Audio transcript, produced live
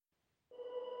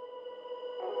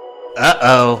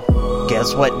Uh-oh.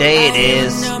 Guess what day it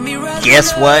is?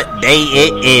 Guess what day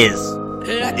it is?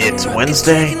 It's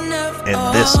Wednesday,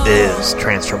 and this is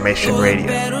Transformation Radio.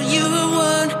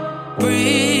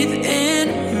 Breathe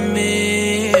in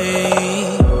me.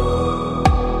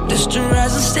 Just to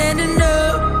rise and standing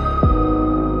up.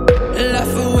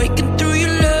 Life awakened through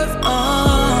your love.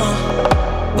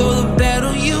 Oh, the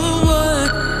battle you won.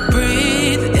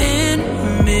 Breathe in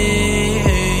me.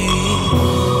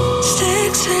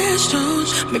 Sticks and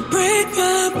stones may break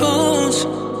my bones,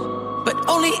 but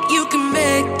only you can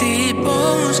make these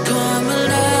bones come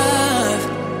alive.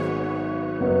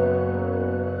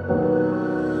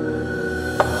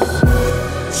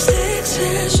 Sticks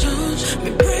and stones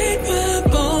may break my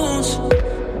bones,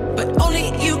 but only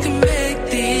you can make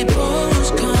these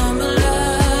bones come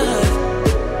alive.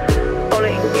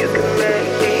 Only you can make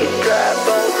these dry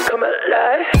bones come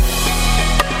alive.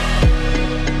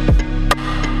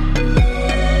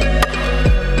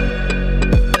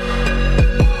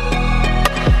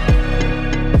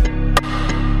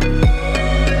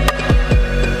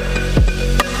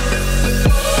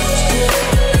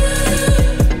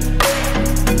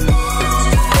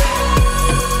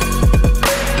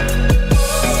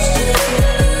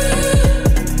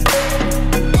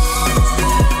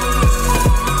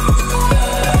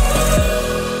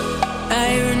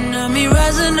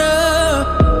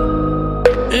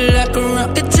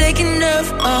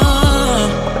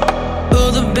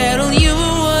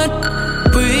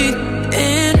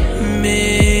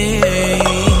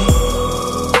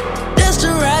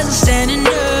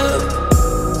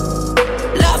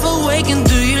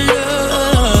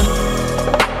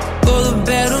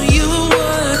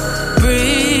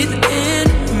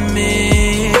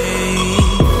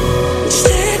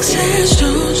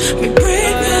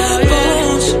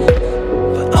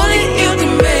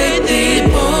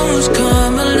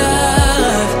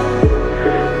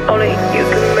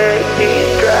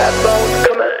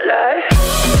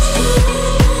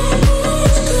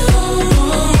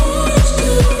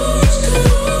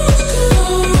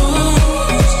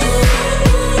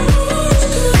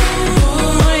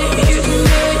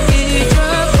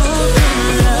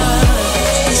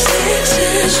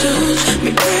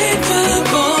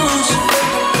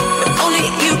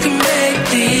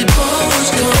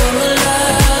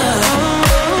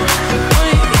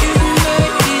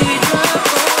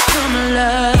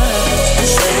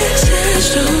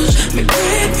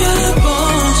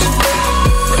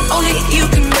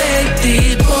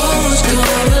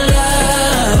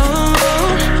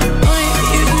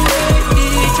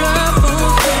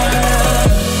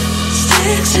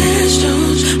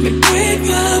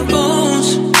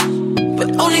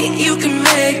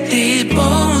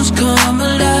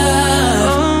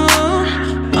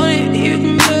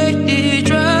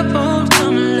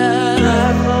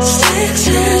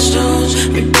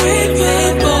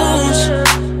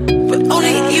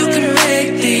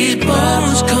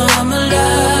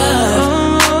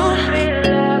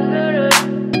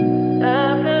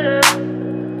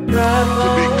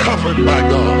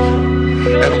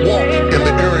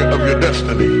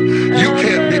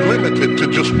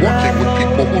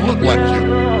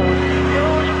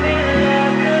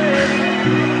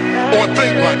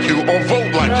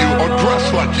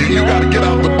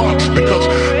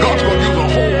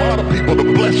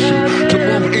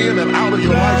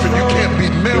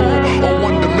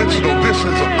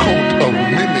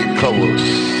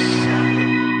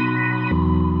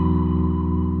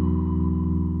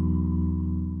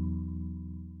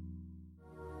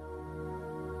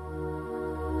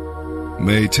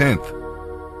 May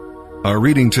 10th. Our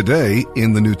reading today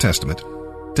in the New Testament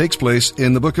takes place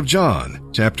in the book of John,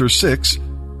 chapter 6,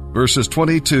 verses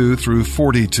 22 through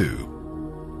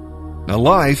 42. Now,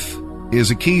 life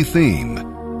is a key theme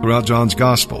throughout John's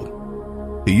gospel.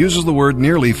 He uses the word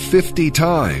nearly 50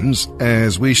 times,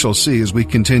 as we shall see as we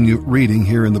continue reading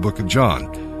here in the book of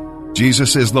John.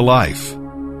 Jesus is the life,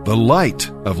 the light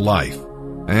of life,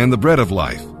 and the bread of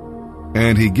life,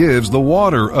 and he gives the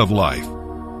water of life.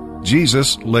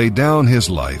 Jesus laid down his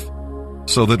life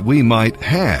so that we might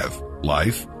have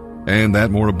life, and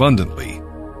that more abundantly,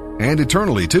 and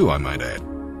eternally too, I might add.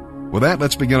 With that,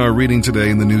 let's begin our reading today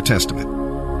in the New Testament.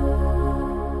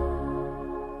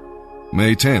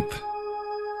 May 10th,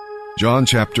 John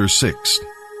chapter 6,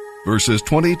 verses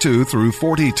 22 through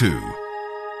 42.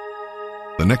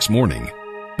 The next morning,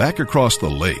 back across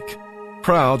the lake,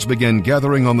 crowds began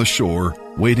gathering on the shore,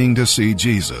 waiting to see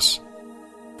Jesus.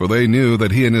 For they knew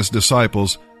that he and his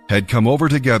disciples had come over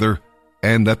together,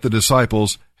 and that the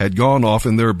disciples had gone off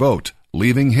in their boat,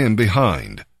 leaving him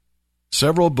behind.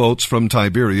 several boats from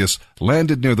Tiberias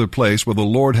landed near the place where the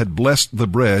Lord had blessed the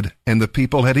bread and the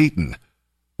people had eaten.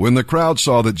 When the crowd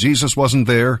saw that Jesus wasn't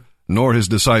there, nor his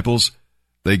disciples,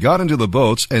 they got into the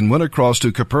boats and went across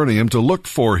to Capernaum to look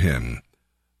for him.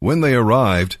 When they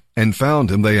arrived and found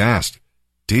him, they asked,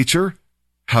 "Teacher,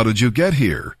 how did you get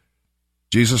here?"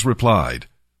 Jesus replied,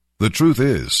 "The truth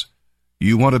is,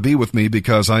 you want to be with me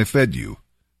because I fed you,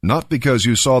 not because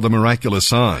you saw the miraculous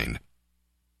sign.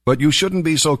 But you shouldn't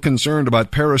be so concerned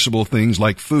about perishable things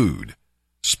like food.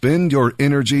 Spend your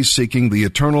energy seeking the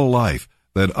eternal life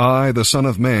that I, the Son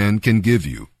of Man, can give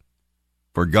you.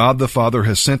 For God the Father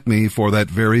has sent me for that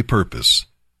very purpose."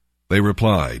 They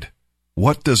replied,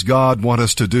 "What does God want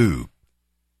us to do?"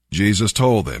 Jesus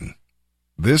told them,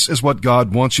 "This is what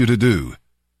God wants you to do.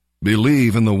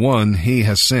 Believe in the one he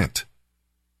has sent."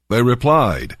 They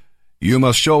replied, "You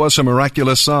must show us a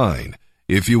miraculous sign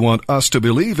if you want us to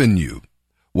believe in you.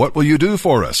 What will you do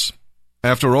for us?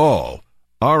 After all,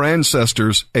 our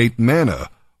ancestors ate manna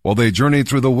while they journeyed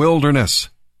through the wilderness.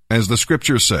 As the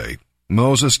scriptures say,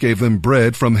 Moses gave them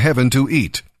bread from heaven to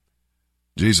eat."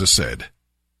 Jesus said,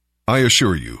 "I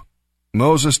assure you,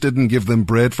 Moses didn't give them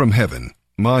bread from heaven.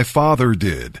 My Father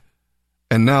did.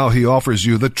 And now he offers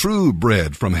you the true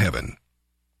bread from heaven.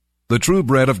 The true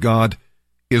bread of God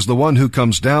is the one who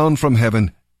comes down from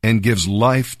heaven and gives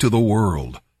life to the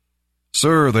world."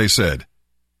 "Sir," they said,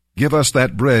 "give us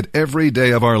that bread every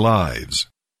day of our lives."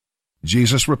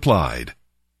 Jesus replied,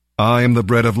 "I am the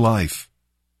bread of life.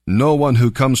 No one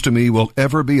who comes to me will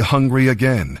ever be hungry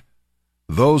again.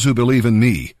 Those who believe in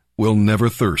me will never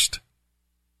thirst.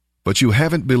 But you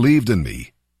haven't believed in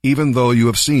me, even though you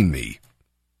have seen me.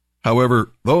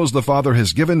 However, those the Father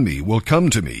has given me will come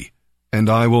to me, and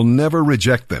I will never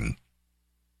reject them.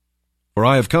 For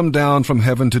I have come down from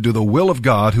heaven to do the will of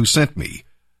God who sent me,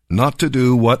 not to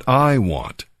do what I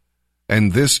want.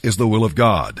 And this is the will of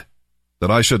God, that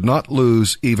I should not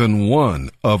lose even one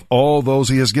of all those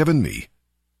he has given me,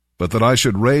 but that I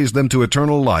should raise them to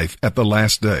eternal life at the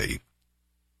last day.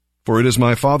 For it is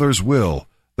my Father's will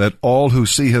that all who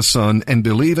see his Son and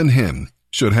believe in him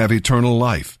should have eternal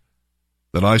life,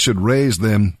 that I should raise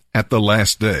them at the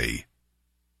last day."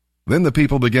 Then the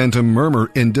people began to murmur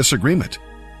in disagreement,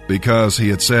 because he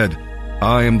had said,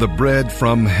 "I am the bread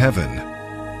from heaven."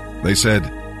 They said,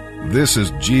 "This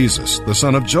is Jesus, the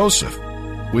son of Joseph.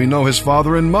 We know his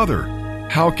father and mother.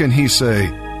 How can he say,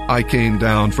 'I came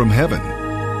down from heaven'?"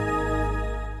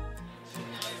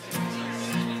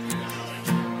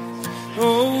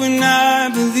 Oh, and I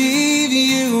believe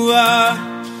you are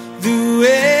the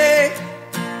way,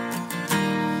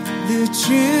 the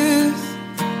truth,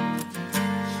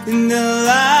 and the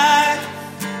life.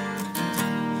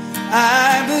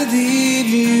 I believe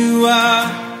you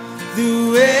are the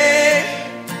way,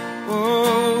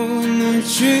 oh, and the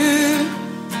truth,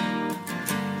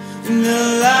 and the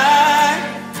life.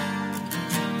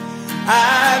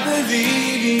 I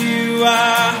believe you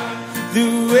are the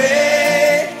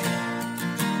way,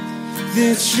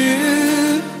 the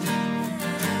truth,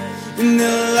 and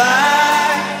the life.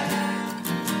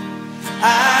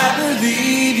 I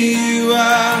believe you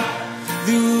are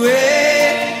the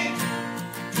way,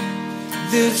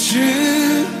 the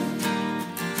truth,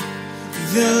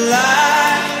 the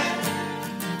life.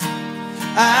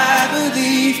 I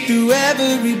believe through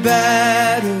every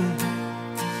battle,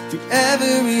 through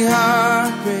every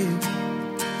heartbreak,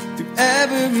 through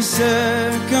every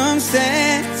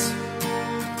circumstance.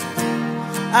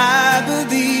 I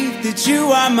believe that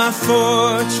you are my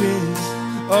fortress,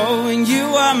 oh, and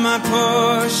you are my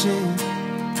portion.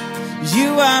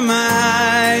 You are my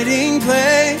hiding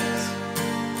place.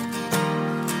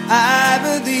 I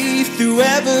believe through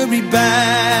every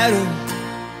battle,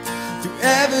 through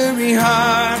every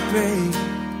heartbreak,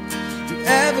 through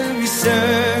every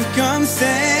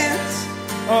circumstance.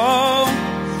 Oh,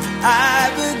 I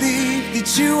believe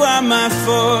that you are my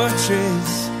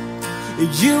fortress.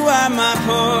 You are my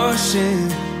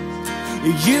portion.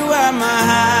 You are my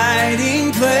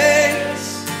hiding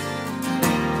place.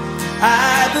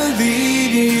 I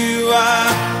believe you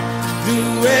are the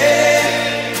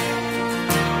way,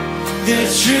 the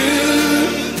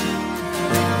truth,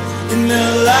 and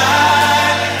the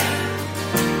life.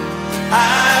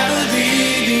 I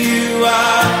believe you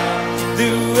are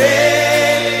the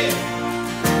way,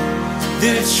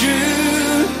 the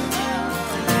truth,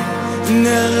 and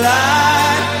the life.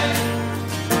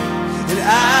 And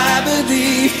I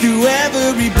believe through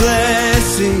every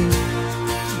blessing,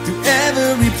 through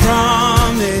every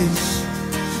promise,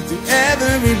 through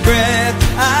every breath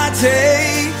I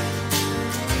take.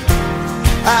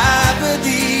 I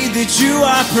believe that you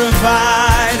are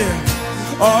provider,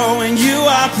 Oh, and you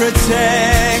are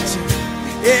protector,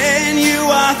 and you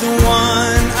are the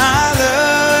one I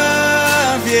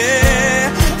love,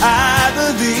 yeah. I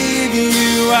believe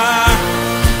you are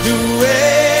the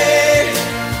way,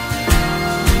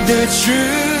 the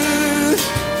truth,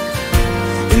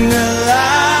 and the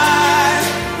light.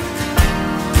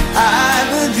 I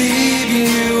believe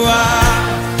you are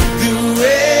the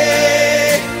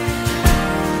way,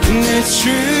 and the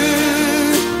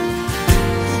truth,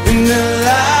 and the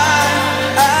light.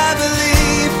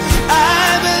 I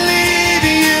believe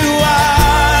you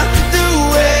are the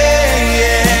way,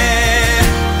 yeah.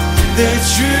 The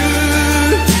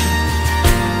truth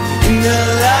and the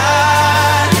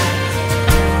light.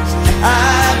 I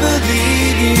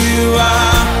believe you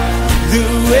are the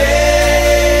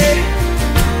way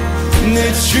and the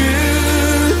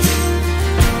truth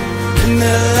and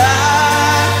the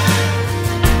light.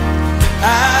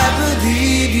 I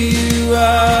believe you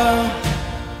are.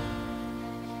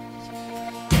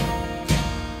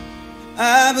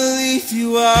 I believe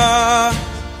you are.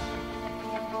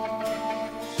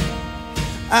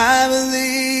 I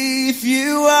believe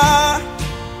you are.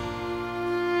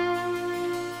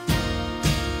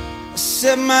 I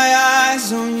set my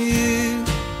eyes on you.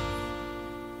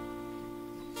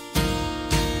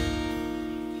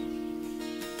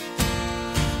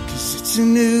 Cause it's a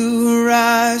new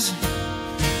horizon,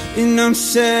 and I'm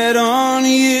set on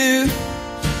you.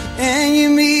 And you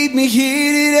meet me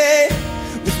here today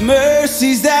with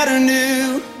mercies that are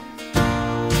new.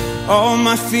 All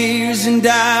my fears and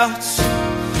doubts,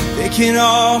 they can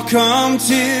all come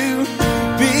to,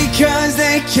 because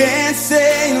they can't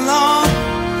stay long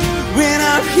when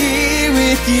I'm here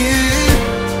with you.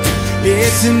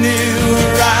 It's a new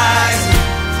horizon,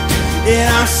 and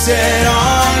I'm set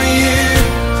on you.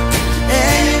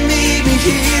 And you meet me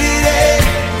here today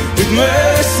with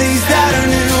mercies that are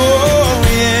new. Oh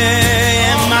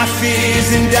yeah, and my fears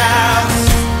and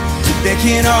doubts, they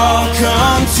can all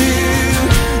come to,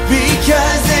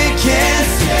 because they can't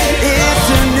stay. It's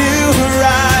a new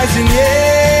horizon,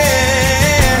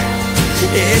 yeah.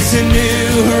 It's a new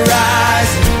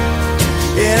horizon,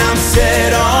 and I'm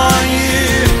set on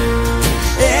you.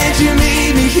 And you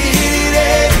meet me here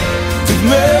today with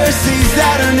mercies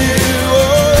that are new.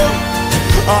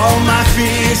 Oh, all my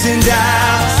fears and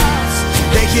doubts,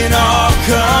 they can all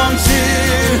come to,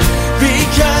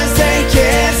 because they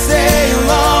can't stay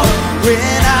long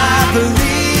when I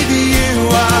believe you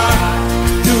are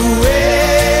the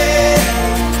way,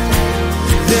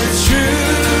 the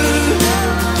truth,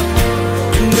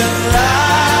 and the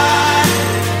light.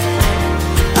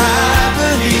 I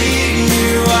believe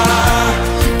you are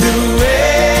the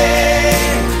way,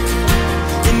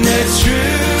 and the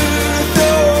truth,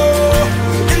 oh,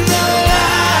 and the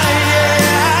light.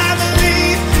 Yeah,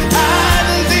 I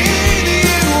believe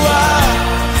you are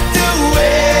the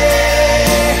way,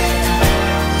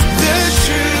 the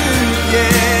truth,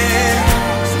 yeah,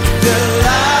 the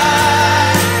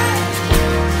light.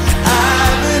 I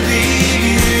believe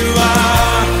you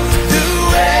are the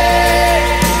way,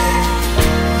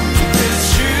 the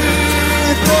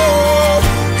truth, oh,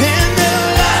 and the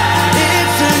light.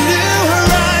 It's a new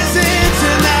horizon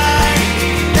tonight.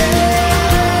 Yeah.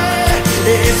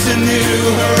 It's a new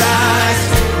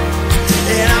horizon,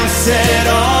 and I'm set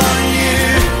on you.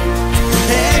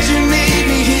 And you meet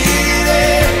me here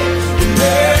today with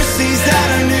mercies that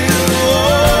are new.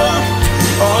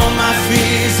 Oh, all my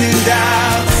fears and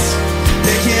doubts,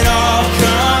 they can all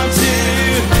come to,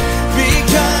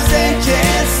 because they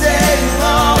can't stay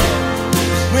long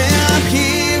when I'm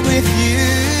here with you.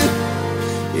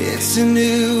 It's a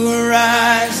new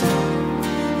horizon,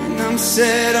 and I'm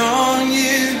set on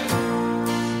you.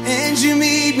 And you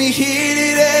meet me here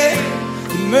today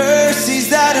with mercies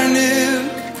that are new.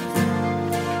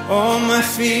 All my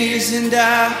fears and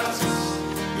doubts,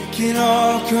 they can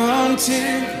all come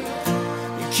to,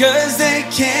 because they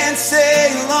can't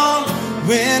stay long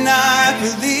when I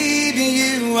believe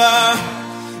you are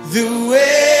the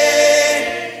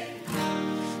way,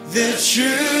 the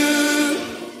truth,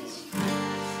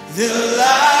 the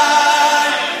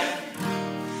light.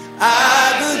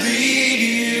 I believe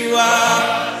you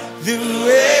are the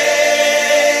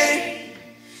way,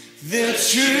 the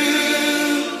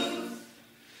truth,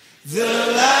 the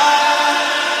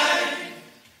light.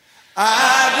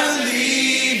 I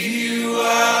believe you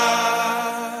are.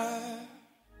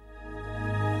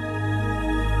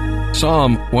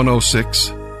 Psalm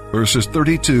 106, verses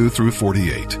 32 through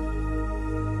 48.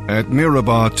 At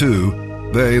Meribah too,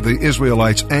 they, the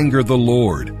Israelites, angered the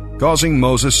Lord, causing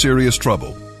Moses serious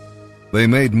trouble. They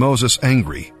made Moses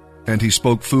angry, and he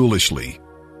spoke foolishly.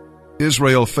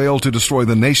 Israel failed to destroy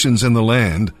the nations in the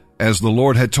land as the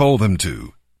Lord had told them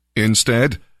to.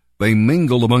 Instead, they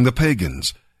mingled among the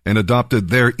pagans and adopted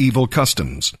their evil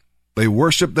customs. They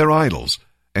worshiped their idols,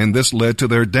 and this led to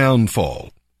their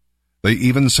downfall. They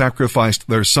even sacrificed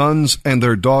their sons and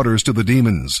their daughters to the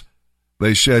demons.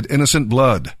 They shed innocent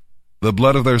blood, the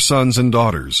blood of their sons and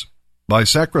daughters. By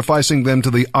sacrificing them to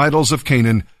the idols of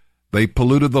Canaan, they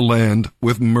polluted the land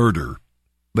with murder.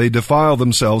 They defiled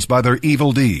themselves by their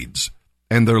evil deeds,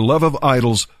 and their love of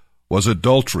idols was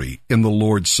adultery in the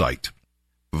Lord's sight.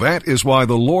 That is why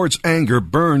the Lord's anger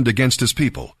burned against his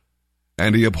people,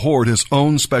 and he abhorred his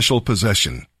own special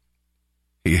possession.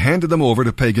 He handed them over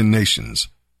to pagan nations,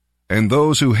 and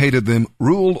those who hated them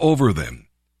ruled over them.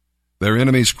 Their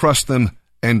enemies crushed them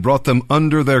and brought them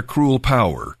under their cruel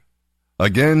power.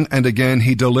 Again and again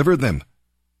he delivered them,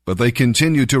 but they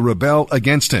continued to rebel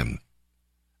against him,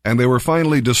 and they were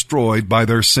finally destroyed by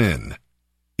their sin.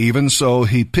 Even so,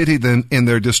 he pitied them in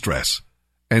their distress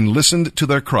and listened to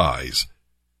their cries.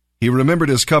 He remembered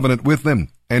his covenant with them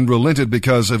and relented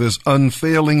because of his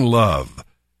unfailing love.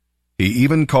 He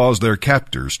even caused their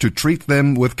captors to treat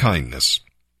them with kindness.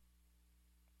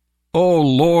 O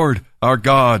Lord, our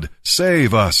God,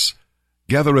 save us.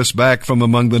 Gather us back from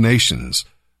among the nations,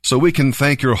 so we can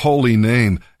thank your holy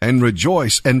name and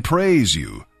rejoice and praise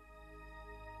you.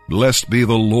 Blessed be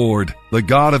the Lord, the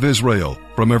God of Israel,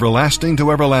 from everlasting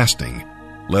to everlasting.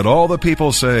 Let all the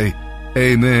people say,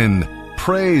 Amen.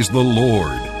 Praise the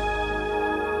Lord.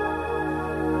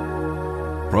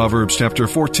 Proverbs chapter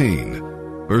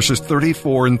 14, verses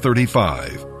 34 and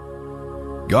 35.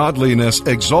 Godliness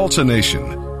exalts a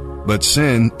nation, but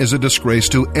sin is a disgrace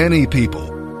to any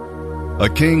people. A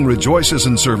king rejoices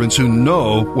in servants who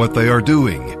know what they are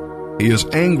doing. He is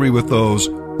angry with those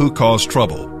who cause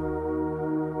trouble.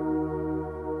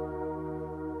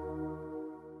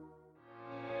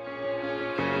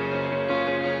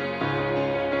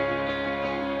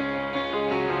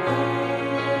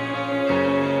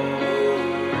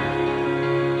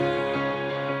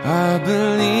 I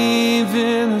believe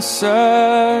in the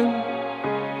sun.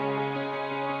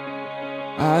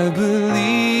 I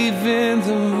believe in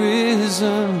the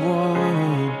risen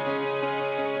one.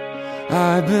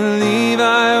 I believe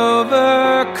I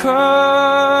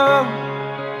overcome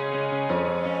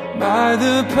by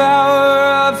the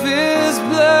power of his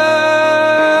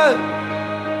blood.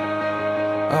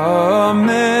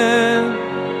 Amen.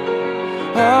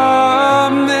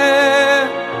 Amen.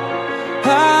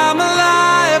 I'm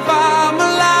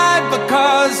alive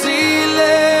because he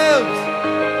lives.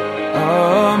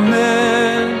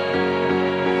 Amen.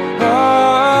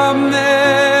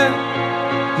 Amen.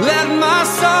 Let my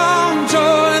song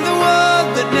join the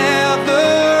world that never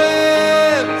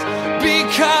ends,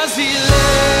 because he lives.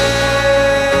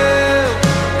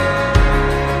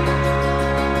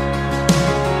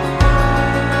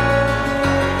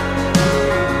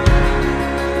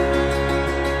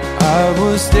 I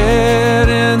was dead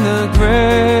in the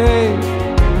grave.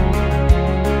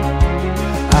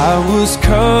 I was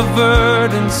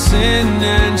covered in sin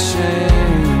and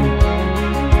shame.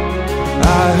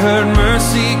 I heard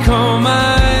mercy call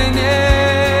my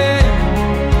name.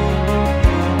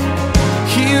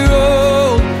 He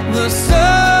rolled the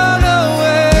sun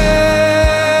away.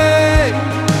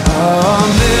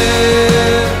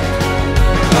 Amen.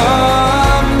 Amen.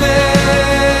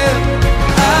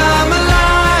 I'm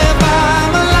alive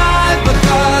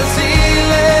because he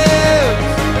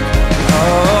lives.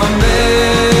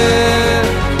 Amen.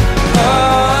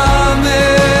 Amen.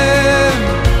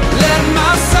 Let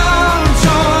my song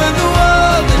join the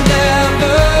world that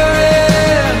never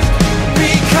ends,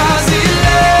 because he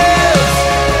lives.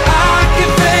 I can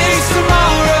face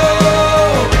tomorrow,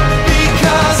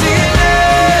 because he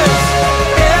lives.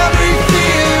 Every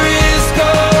fear is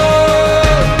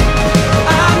gone. I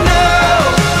know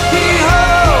he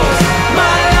holds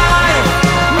my life,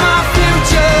 my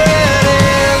future in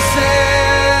his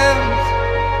hands.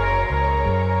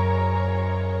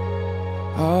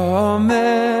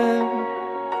 Amen.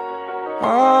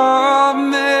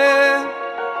 Amen.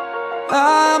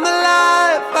 I'm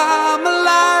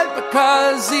alive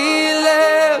because he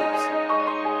lives.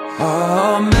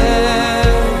 Amen.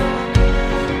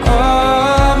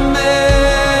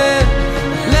 Amen.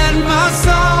 Let my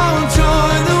song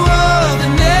join the world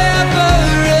that never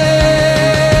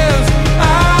ends.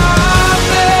 Amen.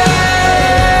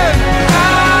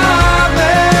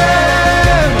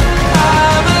 Amen.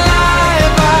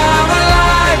 I'm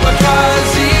alive because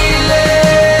he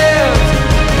lives.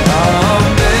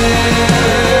 Amen.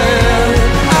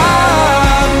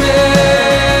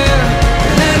 Amen.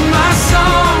 Let my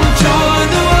song join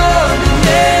the world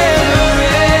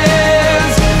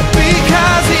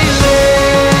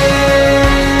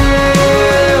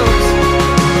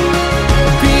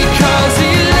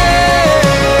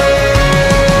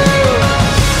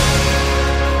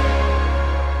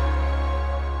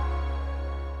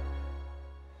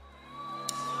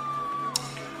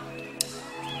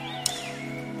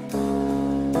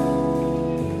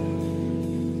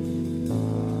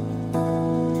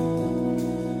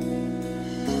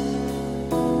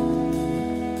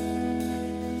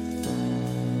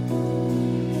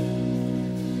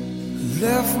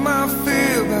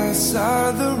other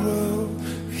side of the road.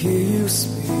 Hear you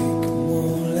speak, I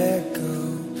won't let go.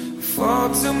 I fall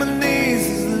to my knees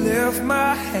as I lift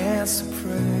my hands to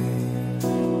pray.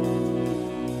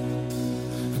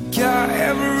 Got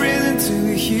every reason to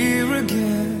be here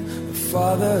again. The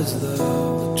Father's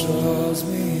love that draws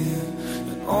me in,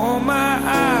 and all my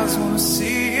eyes wanna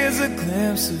see is a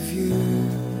glimpse of you.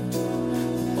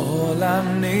 All I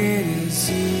need is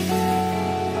you.